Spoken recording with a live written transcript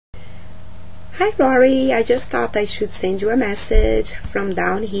Hi Rory, I just thought I should send you a message from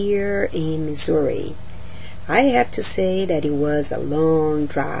down here in Missouri. I have to say that it was a long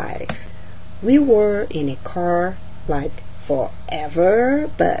drive. We were in a car like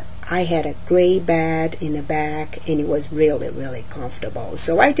forever, but I had a great bed in the back and it was really comfortable,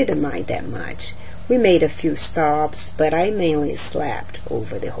 so I didn't mind that much. We made a few stops, but I mainly slept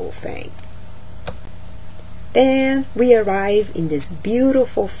over the whole thing. Then we arrived in this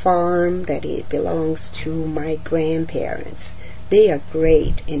beautiful farm that it belongs to my grandparents. They are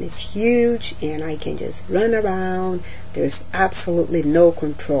great and it's huge and I can just run around. There's absolutely no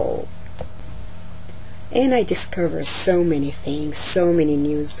control. And I discovered so many things, so many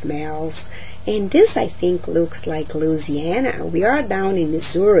new smells. And this I think looks like Louisiana. We are down in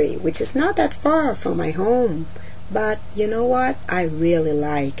Missouri, which is not that far from my home. But you know what? I really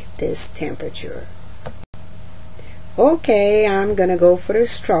like this temperature. Okay, I'm gonna go for the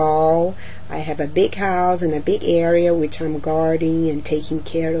stroll. I have a big house and a big area which I'm guarding and taking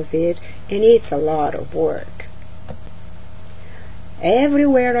care of it, and it's a lot of work.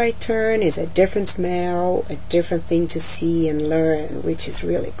 Everywhere I turn is a different smell, a different thing to see and learn, which is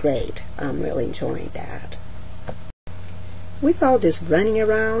really great. I'm really enjoying that. With all this running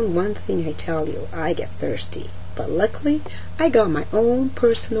around, one thing I tell you, I get thirsty. But luckily, I got my own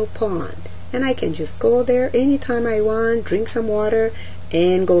personal pond. And I can just go there anytime I want, drink some water,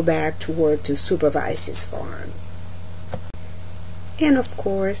 and go back to work to supervise this farm. And of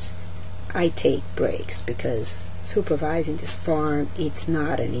course, I take breaks because supervising this farm, it's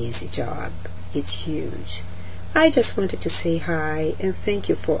not an easy job. It's huge. I just wanted to say hi and thank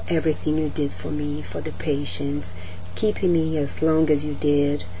you for everything you did for me, for the patience, keeping me as long as you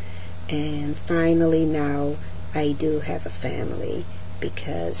did. And finally now, I do have a family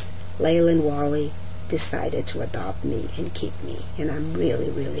because Layla and Wally decided to adopt me and keep me, and I'm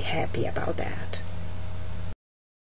really happy about that.